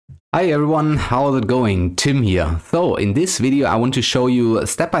Hi everyone, how's it going? Tim here. So in this video I want to show you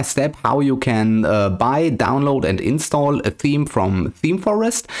step by step how you can buy, download and install a theme from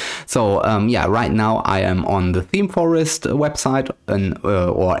Themeforest. So yeah, right now I am on the Themeforest website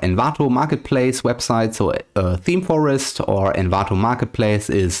or Envato Marketplace website. So Themeforest or Envato Marketplace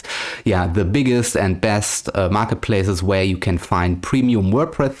is the biggest and best marketplaces where you can find premium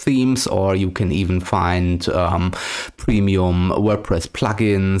WordPress themes, or you can even find premium WordPress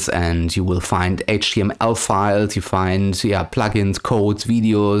plugins, and you will find HTML files, you find plugins, codes,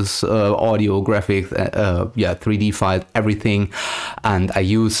 videos, audio, graphics, 3D files, everything. And I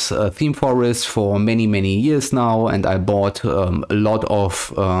use Themeforest for many years now, and I bought a lot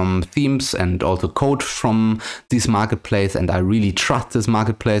of themes and also code from this marketplace, and I really trust this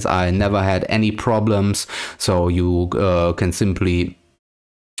marketplace. I never had any problems, so you can simply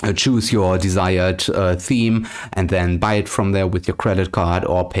choose your desired theme and then buy it from there with your credit card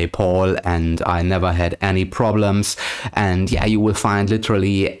or PayPal, and I never had any problems. And yeah, you will find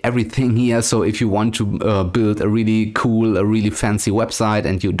literally everything here. So if you want to build a really cool, a really fancy website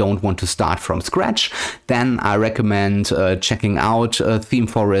and you don't want to start from scratch, then I recommend checking out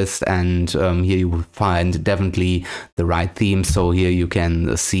Themeforest, and here you will find definitely the right theme. So here you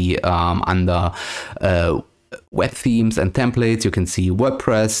can see under web themes and templates, you can see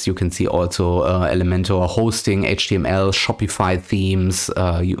WordPress, you can see also Elementor hosting, HTML, Shopify themes,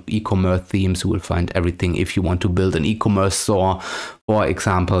 e-commerce themes. You will find everything. If you want to build an e-commerce store, for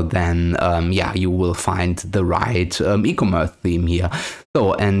example, then you will find the right e-commerce theme here.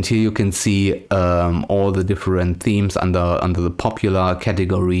 So, and here you can see all the different themes under the popular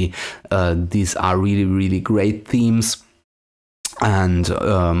category. These are really great themes. And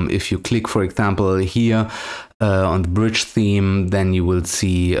if you click, for example, here on the bridge theme, then you will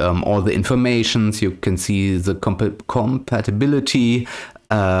see all the informations. You can see the compatibility,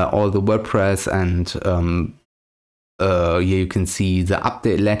 all the WordPress, and here you can see the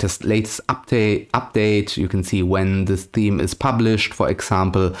latest update. You can see when this theme is published, for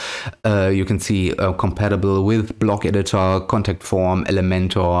example. You can see compatible with blog editor, contact form,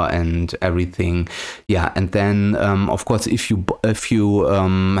 Elementor, and everything. Yeah, and then of course, if you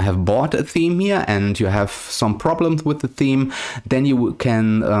have bought a theme here and you have some problems with the theme, then you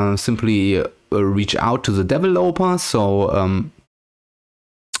can simply reach out to the developer. So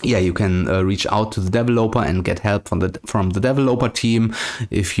you can reach out to the developer and get help from the developer team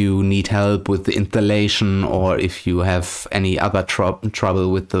if you need help with the installation, or if you have any other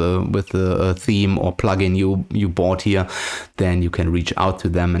trouble with the theme or plugin you bought here, then you can reach out to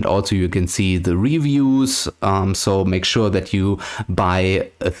them. And also you can see the reviews. So make sure that you buy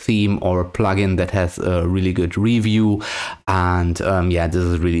a theme or a plugin that has a really good review. And this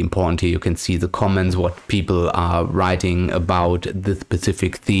is really important. Here you can see the comments, what people are writing about this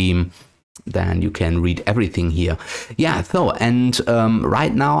specific theme. Then you can read everything here. Yeah, so, and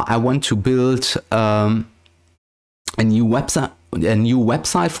right now I want to build a new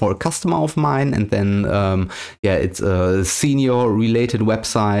website for a customer of mine, and then it's a senior related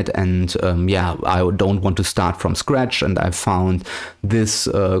website, and I don't want to start from scratch, and I found this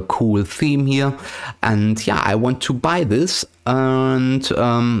cool theme here, and I want to buy this. And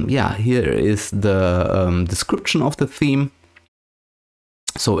here is the description of the theme.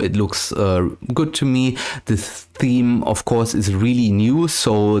 So it looks good to me. This theme, of course, is really new.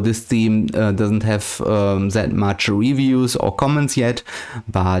 So this theme doesn't have that much reviews or comments yet.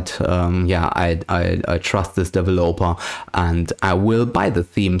 But I trust this developer, and I will buy the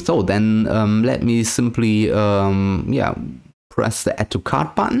theme. So then let me simply press the add to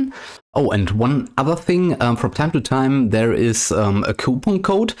cart button. Oh, and one other thing, from time to time there is a coupon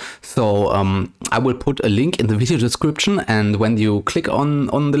code. So I will put a link in the video description, and when you click on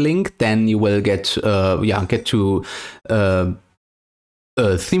the link, then you will get to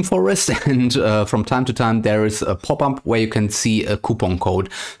Themeforest, and from time to time there is a pop-up where you can see a coupon code.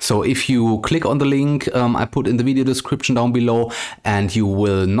 So if you click on the link I put in the video description down below, and you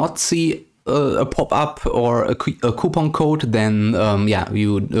will not see a pop-up or a coupon code, then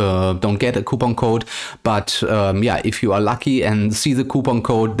you don't get a coupon code. But if you are lucky and see the coupon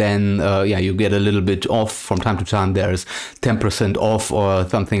code, then you get a little bit off. From time to time there's 10% off or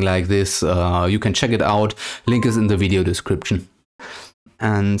something like this. You can check it out. Link is in the video description.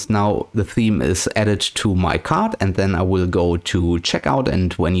 And now the theme is added to my cart, and then I will go to checkout.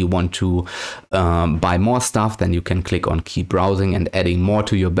 And when you want to buy more stuff, then you can click on keep browsing and adding more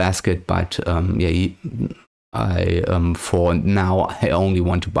to your basket. But for now I only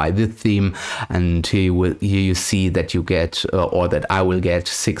want to buy this theme, and here you see that you get or that I will get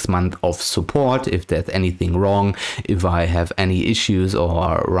 6 months of support if there's anything wrong, if I have any issues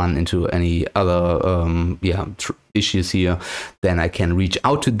or run into any other issues here, then I can reach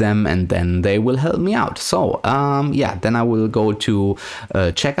out to them and then they will help me out. So then I will go to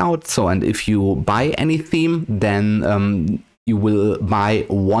checkout. So, and if you buy any theme, then you will buy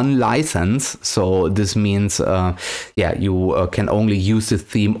one license. So this means you can only use the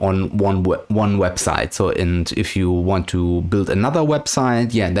theme on one website. So, and if you want to build another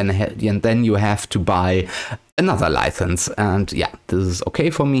website, then you have to buy another license. And this is okay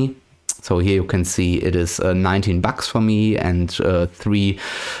for me. So here you can see it is $19 for me and $3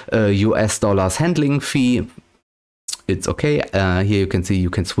 US handling fee. It's okay. Here you can see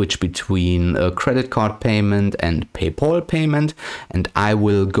you can switch between a credit card payment and PayPal payment, and I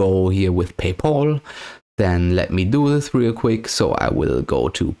will go here with PayPal. Then let me do this real quick. So I will go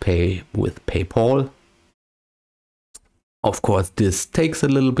to pay with PayPal. Of course, this takes a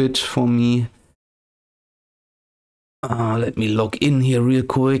little bit for me. Let me log in here real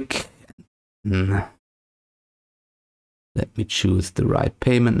quick. Let me choose the right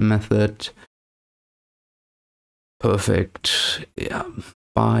payment method. Perfect. Yeah,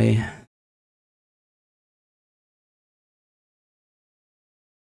 buy.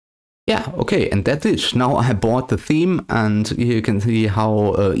 Yeah, okay, and that's it. Now I bought the theme, and here you can see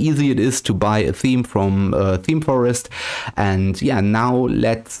how easy it is to buy a theme from Themeforest. And now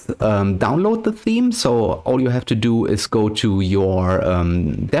let's download the theme. So all you have to do is go to your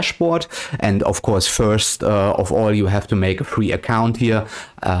dashboard, and of course first of all you have to make a free account here,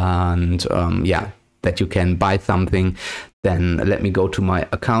 and that you can buy something. Then let me go to my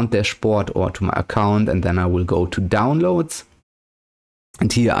account dashboard or to my account, and then I will go to downloads.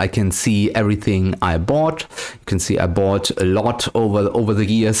 And here I can see everything I bought. You can see I bought a lot over the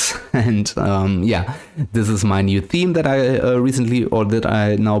years, and this is my new theme that I that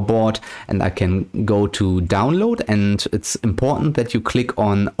I now bought, and I can go to download. And it's important that you click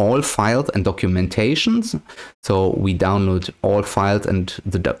on all files and documentations. So we download all files and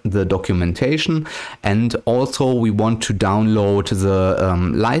the documentation, and also we want to download the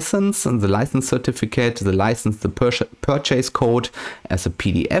license and the license certificate, the purchase code as a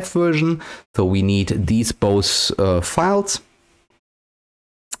PDF version. So we need these both files,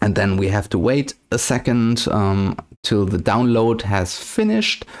 and then we have to wait a second till the download has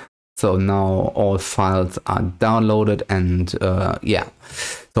finished. So now all files are downloaded, and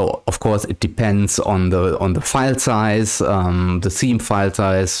so of course it depends on the file size, the theme file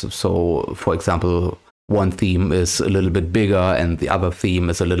size. So for example, one theme is a little bit bigger and the other theme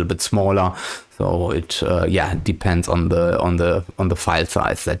is a little bit smaller. So it depends on the file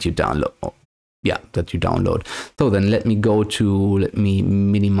size that you download. So then let me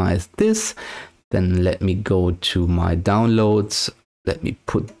minimize this. Then let me go to my downloads. Let me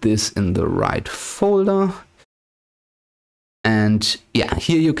put this in the right folder. And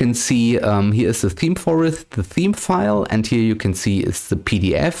here you can see here is the Themeforest, the theme file, and here you can see is the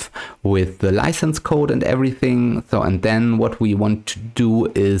PDF with the license code and everything. So, and then what we want to do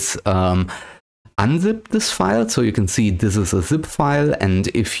is unzip this file. So you can see this is a zip file, and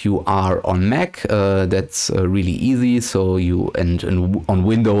if you are on Mac, that's really easy. So and on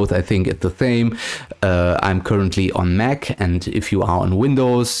Windows, I think it's the same. I'm currently on Mac, and if you are on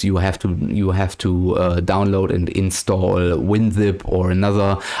Windows, you have to download and install WinZip or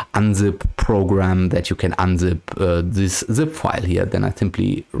another unzip program that you can unzip this zip file here. Then I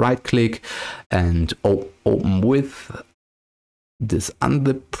simply right click and open with this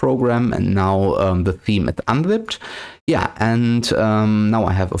unzip program, and now the theme is unzipped. And now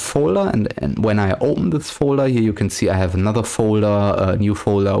I have a folder, and when I open this folder here, you can see I have another folder, a new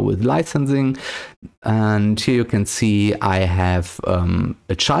folder with licensing, and here you can see I have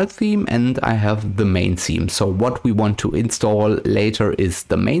a child theme and I have the main theme. So what we want to install later is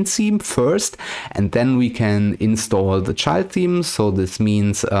the main theme first, and then we can install the child theme. So this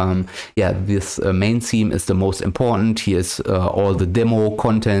means this main theme is the most important. Here's all the demo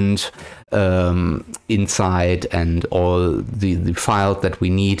content inside and all the files that we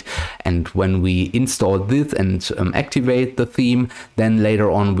need. And when we install this and activate the theme, then later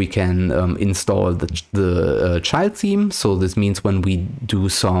on we can install the child theme. So this means when we do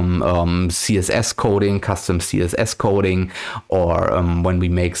some CSS coding, custom CSS coding, or when we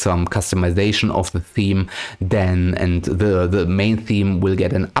make some customization of the theme, then the main theme will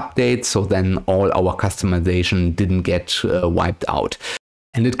get an update. So then all our customization didn't get wiped out.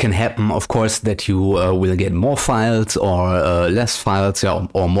 And it can happen, of course, that you will get more files or less files, yeah,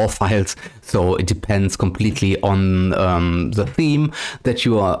 or more files. So it depends completely on the theme that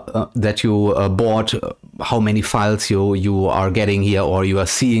you bought, how many files you are getting here or you are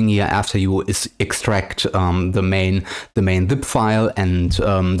seeing here after you extract the main zip file. And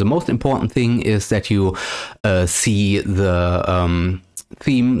the most important thing is that you see the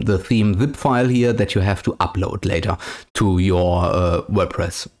theme zip file here that you have to upload later to your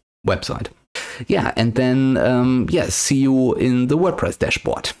WordPress website. Yeah, and then see you in the WordPress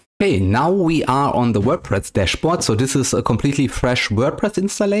dashboard. Okay, now we are on the WordPress dashboard. So this is a completely fresh WordPress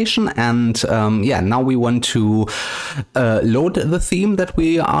installation, and now we want to load the theme that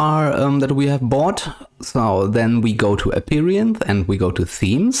we have bought. So then we go to Appearance and we go to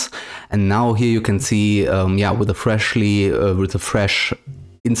Themes, and now here you can see with a fresh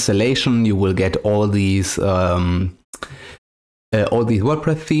installation you will get all these WordPress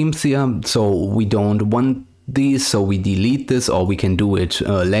themes here. So we don't want these, so we delete this, or we can do it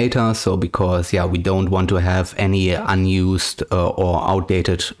later. So because we don't want to have any unused or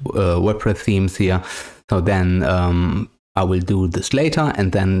outdated WordPress themes here. So then I will do this later.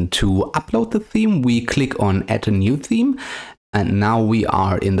 And then to upload the theme, we click on Add a New Theme. And now we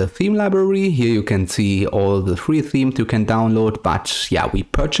are in the theme library. Here you can see all the free themes you can download, but we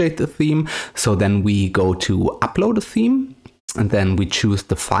purchased the theme. So then we go to upload a theme, and then we choose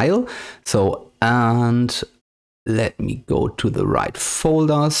the file. So, and let me go to the right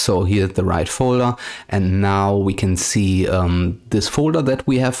folder. So here's the right folder. And now we can see this folder that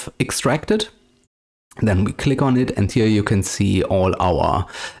we have extracted. Then we click on it, and here you can see all our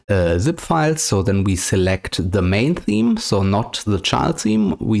zip files. So then we select the main theme, so not the child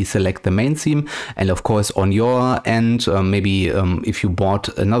theme. We select the main theme, and of course on your end, maybe if you bought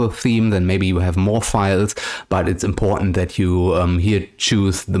another theme, then maybe you have more files. But it's important that you here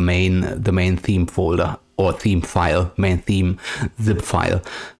choose the main theme folder or theme file, main theme zip file.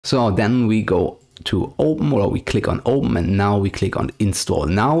 So then we go to open, or we click on open, and now we click on install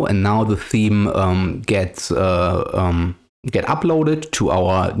now, and now the theme get uploaded to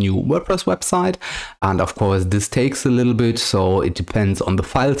our new WordPress website. And of course this takes a little bit, so it depends on the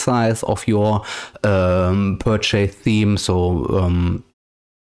file size of your purchase theme. So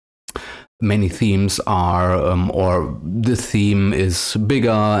many themes are, or this theme is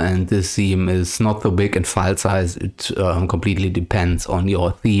bigger and this theme is not so big in file size. It completely depends on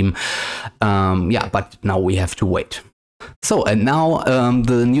your theme. But now we have to wait. So, and now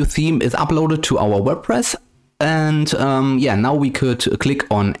the new theme is uploaded to our WordPress. And now we could click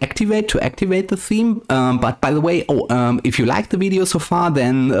on activate to activate the theme. But by the way, if you like the video so far,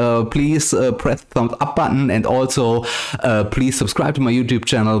 then please press the thumbs up button, and also please subscribe to my YouTube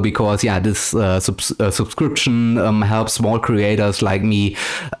channel, because this subscription helps small creators like me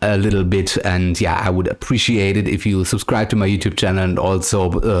a little bit. And I would appreciate it if you subscribe to my YouTube channel, and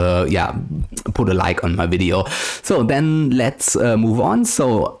also put a like on my video. So then let's move on.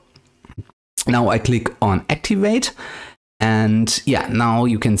 So now I click on activate, and now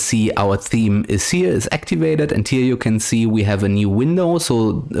you can see our theme is activated, and here you can see we have a new window.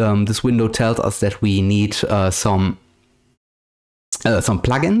 So this window tells us that we need some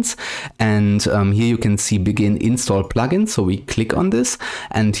plugins, and here you can see begin install plugins. So we click on this,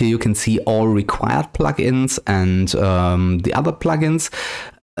 and here you can see all required plugins and the other plugins.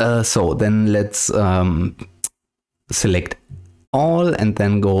 So then let's select all, and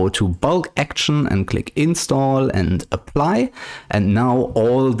then go to bulk action and click install and apply. And now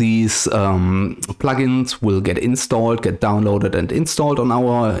all these plugins will get installed, get downloaded and installed on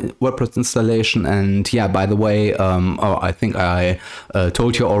our WordPress installation. And by the way, I think I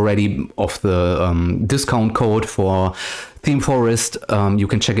told you already of the discount code for Themeforest. You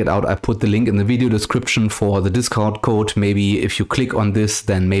can check it out. I put the link in the video description for the discount code. Maybe if you click on this,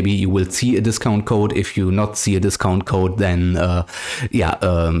 then maybe you will see a discount code. If you not see a discount code, then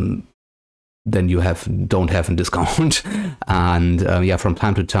then you don't have a discount. And from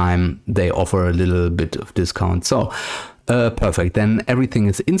time to time they offer a little bit of discount. So perfect. Then everything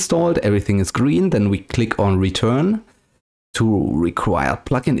is installed, everything is green. Then we click on return to require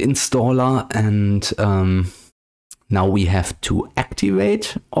plugin installer, and now we have to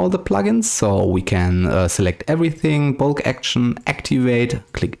activate all the plugins. So we can select everything, bulk action, activate,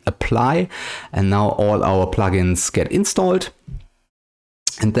 click apply, and now all our plugins get installed.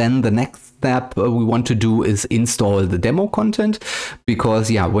 And then the next step we want to do is install the demo content,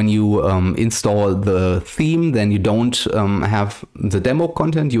 because yeah, when you install the theme, then you don't have the demo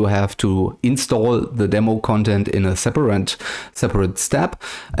content. You have to install the demo content in a separate step.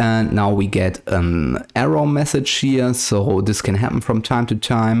 And now we get an error message here, so this can happen from time to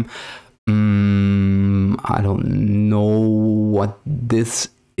time. I don't know what this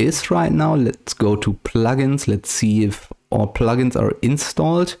is right now. Let's go to plugins. Let's see if all plugins are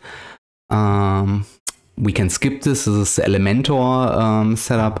installed. We can skip this. This is the Elementor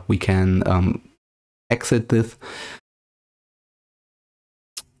setup. We can exit this.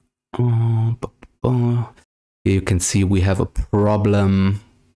 Here you can see we have a problem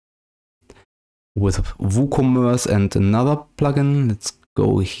with WooCommerce and another plugin. Let's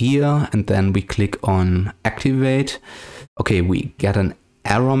go here and then we click on activate. Okay, we get an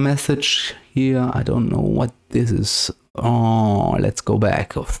error message here. I don't know what this is. Oh, let's go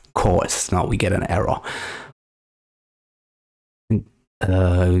back. Of course, now we get an error.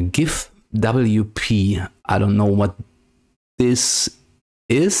 Give WP. I don't know what this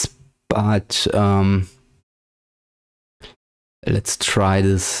is, but let's try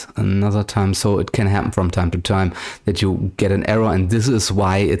this another time. So it can happen from time to time that you get an error, and this is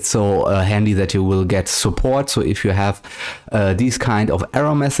why it's so handy that you will get support. So if you have these kind of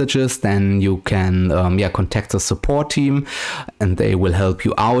error messages, then you can contact the support team and they will help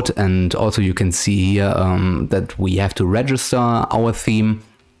you out. And also you can see here that we have to register our theme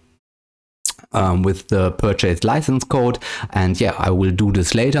with the purchase license code, and yeah, I will do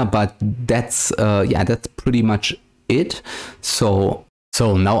this later, but that's that's pretty much it. So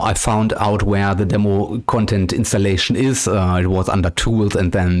now I found out where the demo content installation is. It was under tools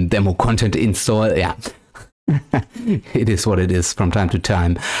and then demo content install. Yeah. It is what it is from time to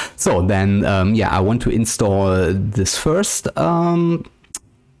time. So then I want to install this first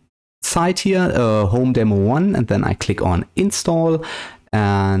site here, home demo 1, and then I click on install,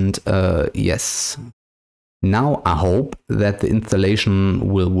 and yes. Now I hope that the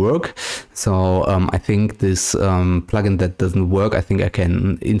installation will work. So I think this plugin that doesn't work, I think I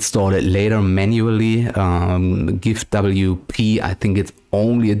can install it later manually. Give WP, I think it's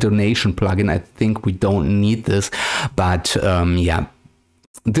only a donation plugin. I think we don't need this, but yeah.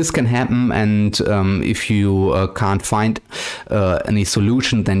 This can happen, and if you can't find any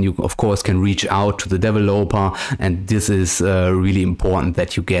solution, then you of course can reach out to the developer, and this is really important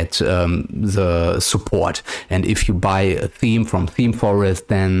that you get the support. And if you buy a theme from Themeforest,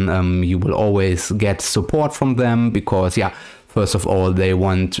 then you will always get support from them, because yeah, first of all, they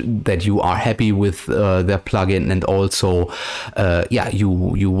want that you are happy with their plugin, and also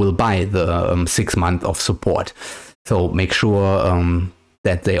you will buy the 6 months of support. So make sure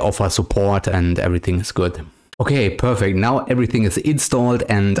that they offer support and everything is good. Okay, perfect. Now everything is installed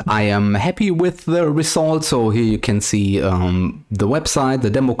and I am happy with the result. So here you can see the website, the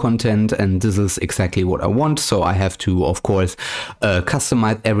demo content, and this is exactly what I want. So I have to, of course,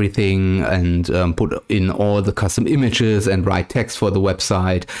 customize everything and put in all the custom images and write text for the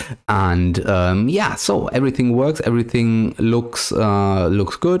website. And yeah, so everything works. Everything looks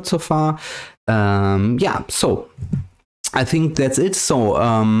good so far. Yeah, so I think that's it. So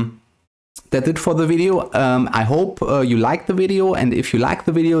that's it for the video. I hope you liked the video, and if you like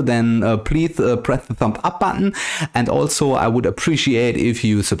the video, then please press the thumbs up button. And also I would appreciate if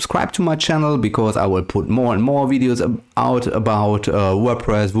you subscribe to my channel, because I will put more and more videos out about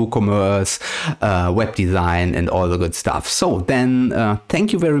WordPress, WooCommerce, web design, and all the good stuff. So then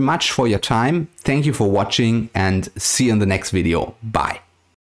thank you very much for your time. Thank you for watching, and see you in the next video. Bye.